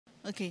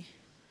Okay.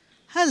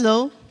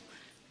 Hello.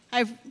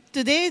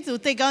 Today, to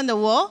take on the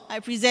war, I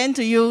present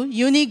to you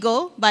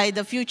UniGo by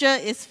The Future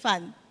is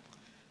Fun.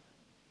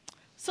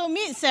 So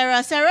meet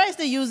Sarah. Sarah is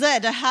the user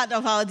at the heart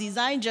of our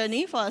design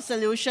journey for a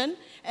solution,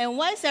 and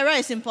why Sarah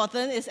is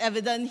important is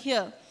evident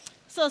here.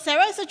 So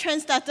Sarah is a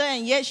trend starter,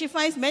 and yet she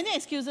finds many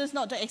excuses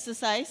not to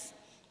exercise.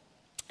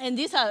 And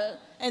this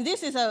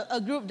is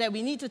a group that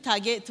we need to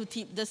target to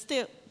tip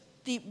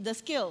the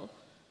skill.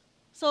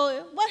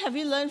 So what have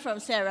we learned from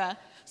Sarah?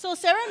 So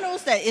Sarah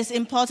knows that it's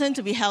important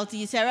to be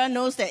healthy. Sarah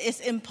knows that it's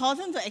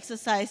important to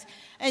exercise.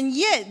 And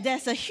yet,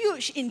 there's a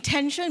huge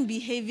intention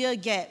behavior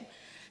gap.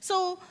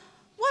 So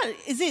what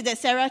is it that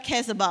Sarah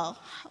cares about?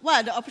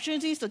 What are the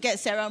opportunities to get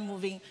Sarah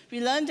moving? We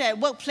learned that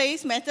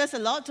workplace matters a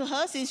lot to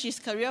her since she's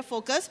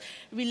career-focused.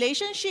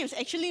 Relationships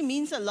actually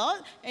means a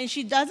lot, and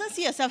she doesn't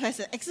see herself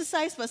as an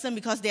exercise person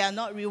because they are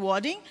not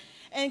rewarding.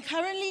 And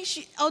currently,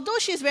 although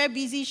she's very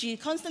busy, she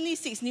constantly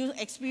seeks new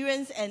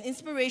experience and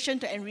inspiration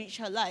to enrich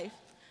her life.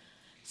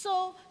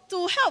 So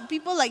to help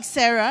people like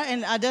Sarah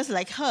and others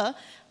like her,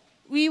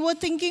 we were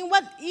thinking,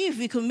 what if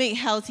we could make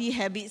healthy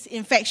habits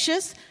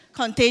infectious,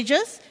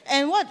 contagious,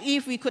 and what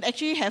if we could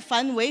actually have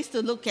fun ways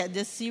to look at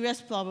this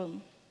serious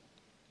problem?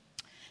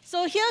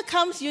 So here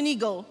comes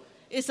UniGo.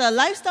 It's a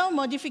lifestyle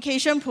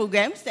modification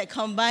program that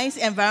combines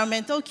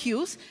environmental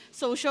cues,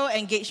 social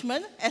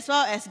engagement, as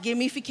well as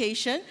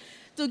gamification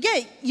to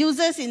get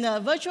users in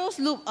a virtuous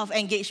loop of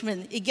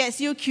engagement. It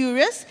gets you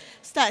curious,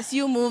 starts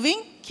you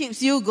moving,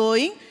 keeps you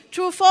going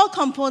through 4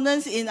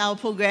 components in our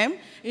program: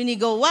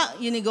 UniGo Walk,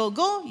 UniGo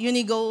Go,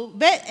 UniGo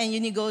Bed, and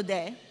UniGo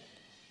Dare.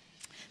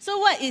 So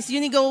what is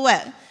UniGo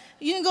Walk?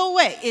 UniGo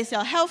Walk is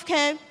your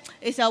healthcare,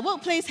 it's our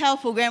workplace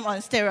health program on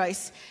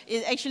steroids.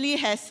 It actually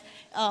has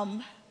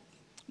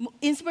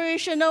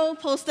inspirational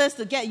posters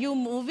to get you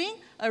moving,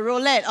 a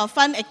roulette of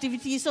fun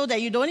activities so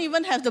that you don't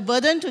even have the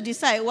burden to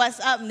decide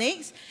what's up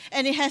next.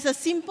 And it has a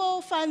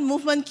simple, fun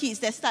movement kit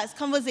that starts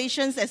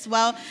conversations as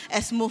well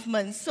as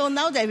movements. So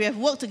now that we have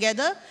worked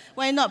together,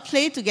 why not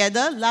play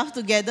together, laugh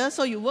together,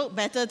 so you work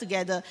better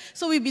together?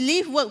 So we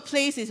believe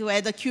workplace is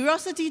where the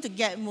curiosity to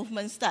get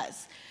movement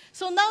starts.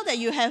 So now that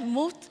you have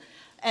moved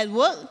at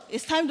work,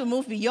 it's time to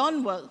move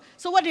beyond work.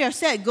 So what you have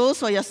set goals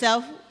for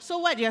yourself, so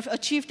what you have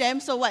achieved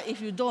them, so what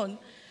if you don't?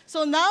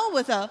 So now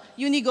with a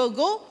UniGo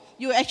Go,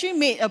 you actually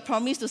made a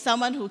promise to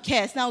someone who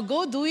cares. Now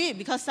go do it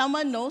because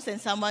someone knows and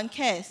someone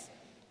cares.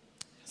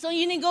 So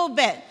UniGo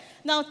Bed.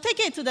 Now take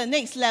it to the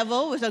next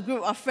level with a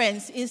group of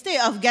friends.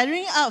 Instead of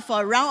gathering up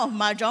for a round of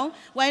mahjong,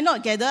 why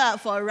not gather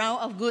up for a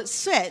round of good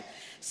sweat?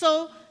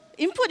 So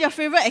input your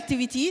favorite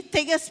activity,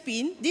 take a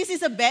spin. This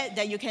is a bet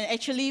that you can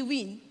actually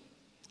win.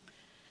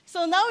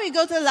 So now we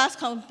go to the last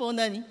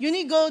component,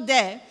 UniGo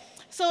Dare.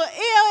 So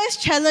ALS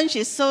challenge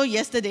is so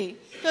yesterday.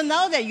 So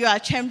now that you are a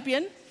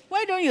champion,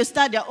 why don't you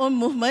start your own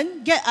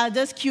movement, get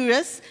others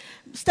curious,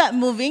 start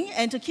moving,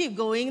 and to keep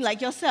going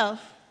like yourself?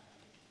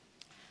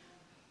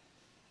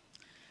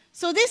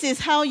 So this is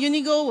how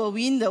UniGo will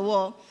win the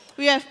war.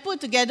 We have put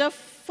together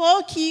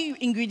 4 key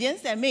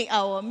ingredients that make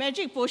our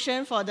magic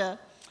potion for the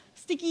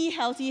sticky,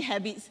 healthy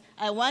habits.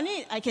 I want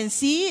it, I can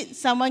see it,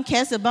 someone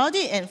cares about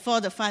it, and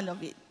for the fun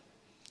of it.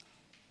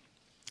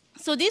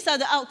 So these are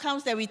the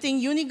outcomes that we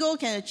think UniGo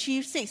can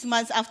achieve 6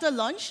 months after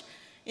launch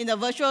in the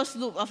virtuous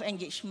loop of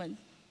engagement.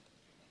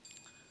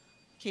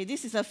 Okay,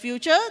 this is a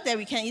future that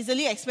we can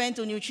easily expand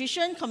to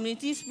nutrition,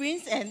 community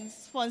sprints, and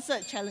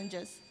sponsored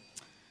challenges.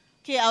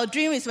 Okay, our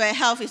dream is where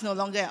health is no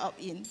longer an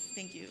opt-in.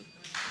 Thank you.